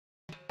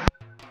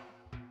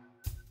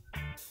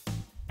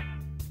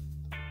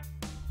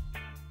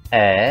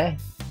ए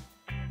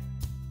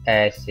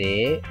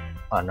ऐसे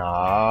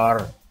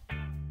अनार।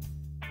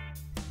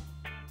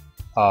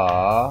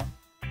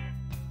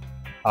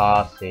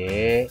 आ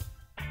से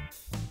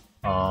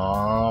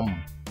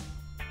आम।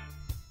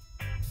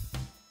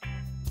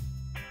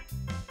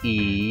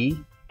 ई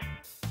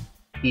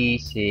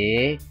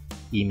से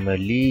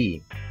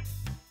इमली।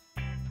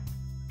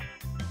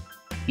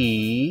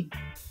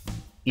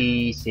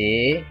 ई से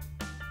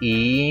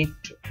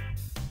ईंट।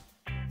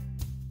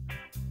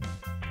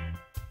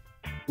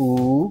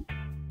 ऊ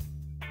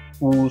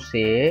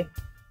से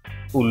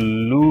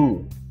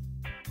उल्लू।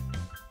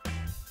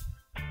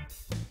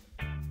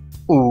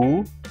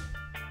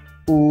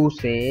 ऊ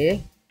से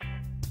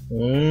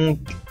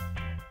ऊंट।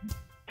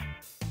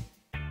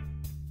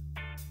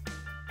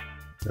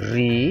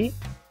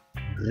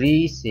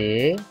 री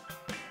से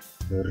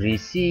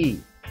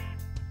ऋषि।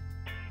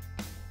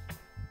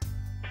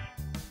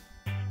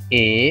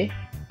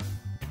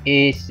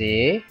 ए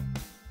से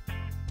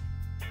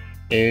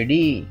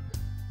एड़ी।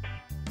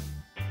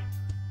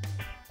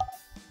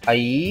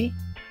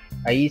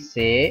 आई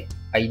से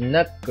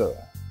ऐनक।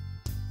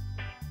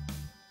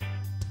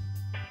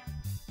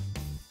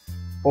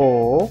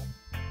 ओ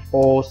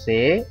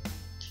से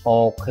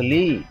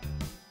औखली।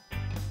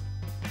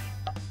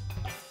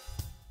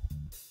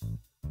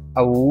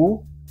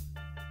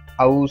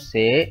 औ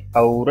से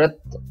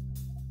औरत।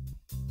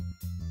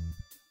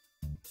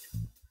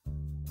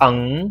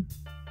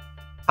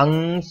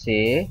 अंग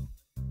से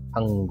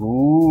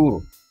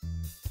अंगूर।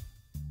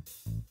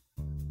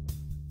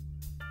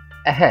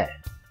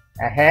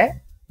 अह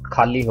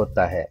खाली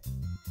होता है।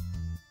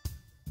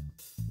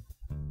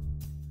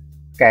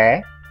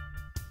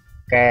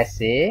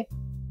 कैसे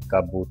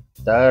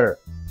कबूतर।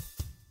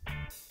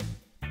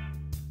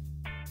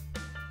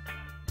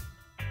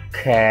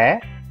 ख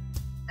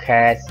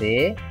से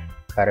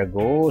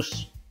खरगोश।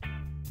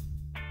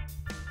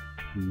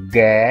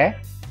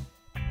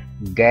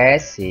 ग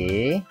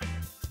से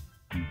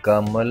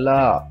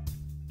गमला।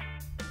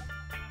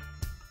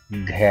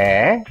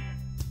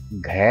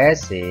 घ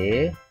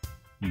से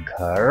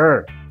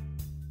घर।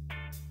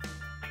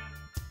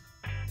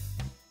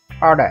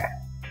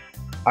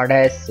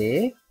 अड़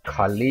से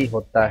खाली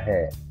होता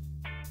है।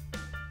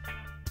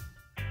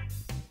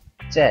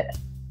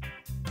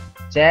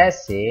 च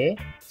से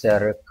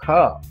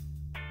चरखा।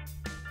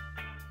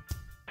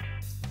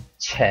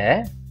 छ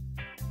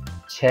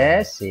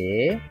से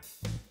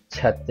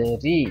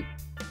छतरी।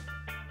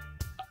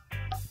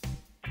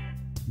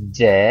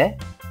 ज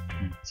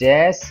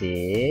से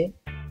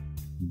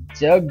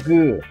जग।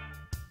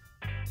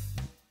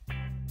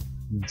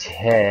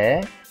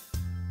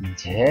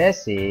 झ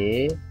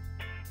से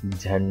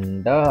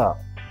झंडा।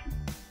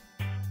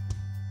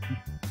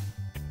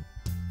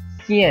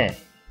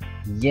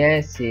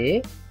 ये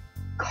से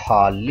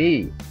खाली।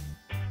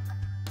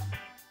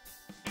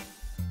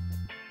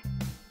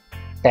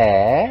 ट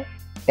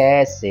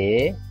से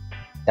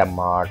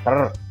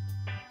टमाटर।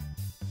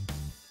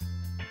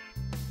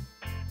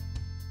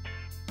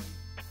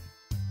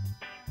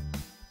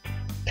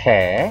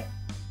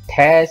 ठ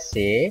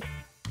से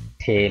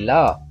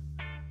ठेला।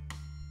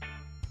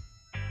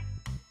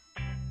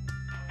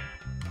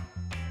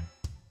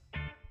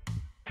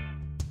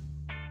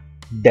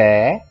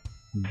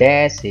 ड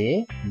से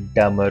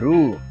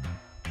डमरू।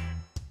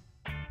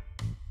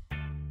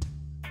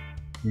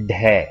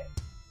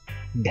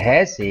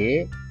 ढ से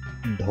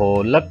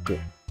ढोलक।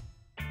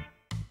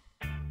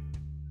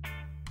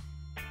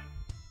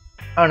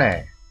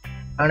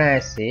 अण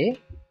से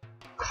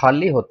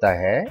खाली होता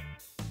है।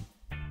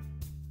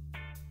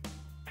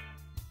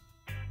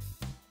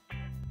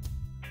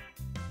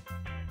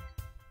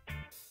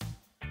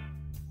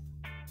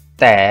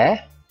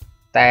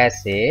 त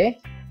से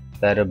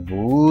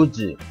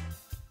तरबूज।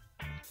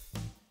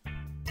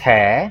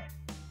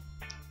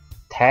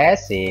 थ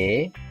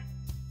से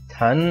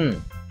थन।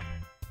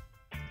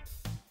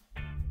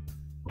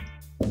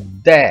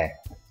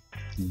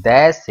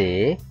 द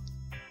से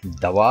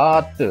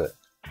दवात।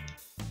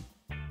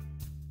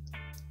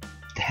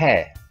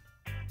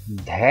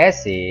 ध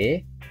से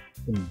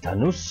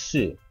धनुष।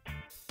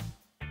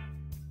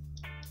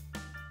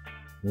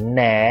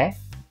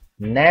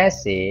 न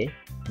से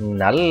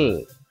नल।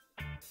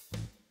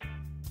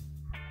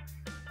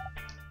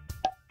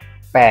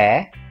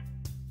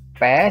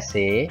 प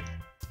से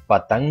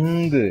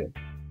पतंग।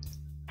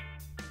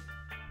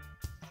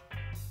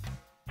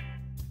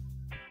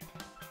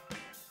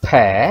 फ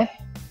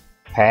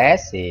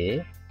से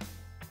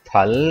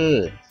फल।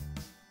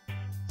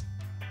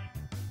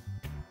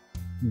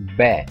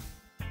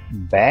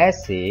 ब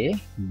से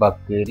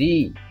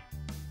बकरी।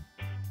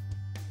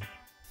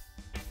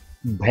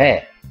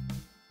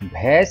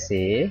 भ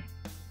से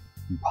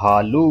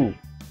भालू।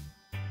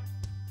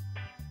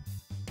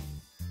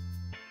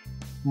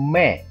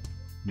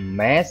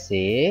 मैं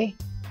से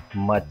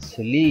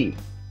मछली।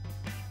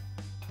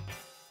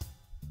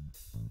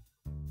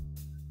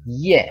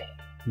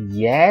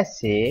 ये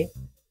से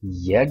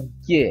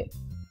यज्ञ।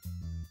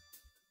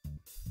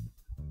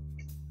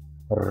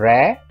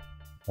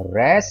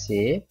 र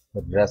से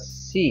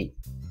रस्सी।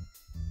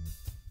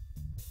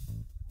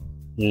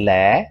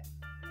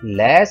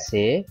 लै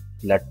से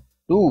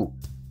लट्टू।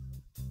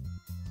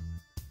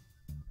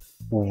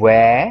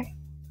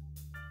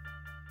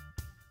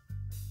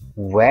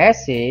 वै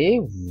से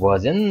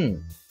वजन।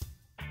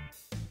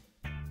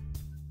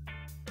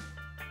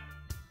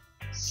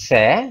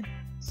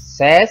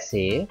 सै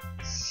से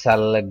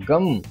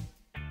सलगम।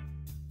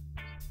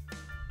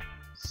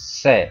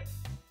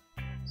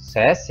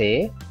 सै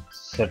से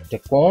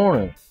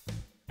षटकोण।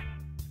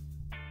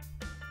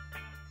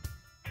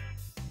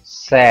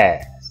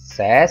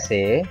 सै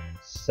से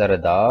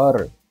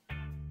सरदार।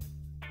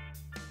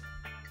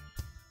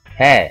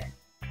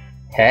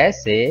 है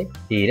से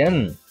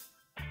हिरन।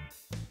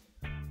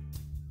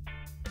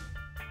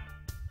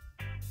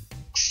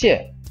 छ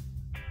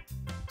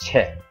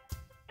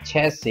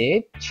से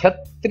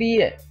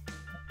क्षत्रिय।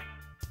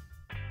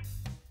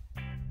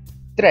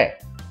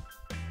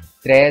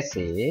 त्रै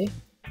से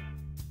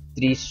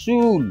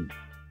त्रिशूल।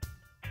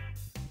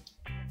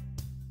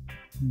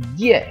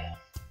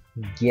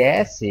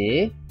 ज्ञ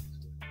से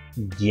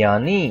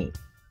ज्ञानी।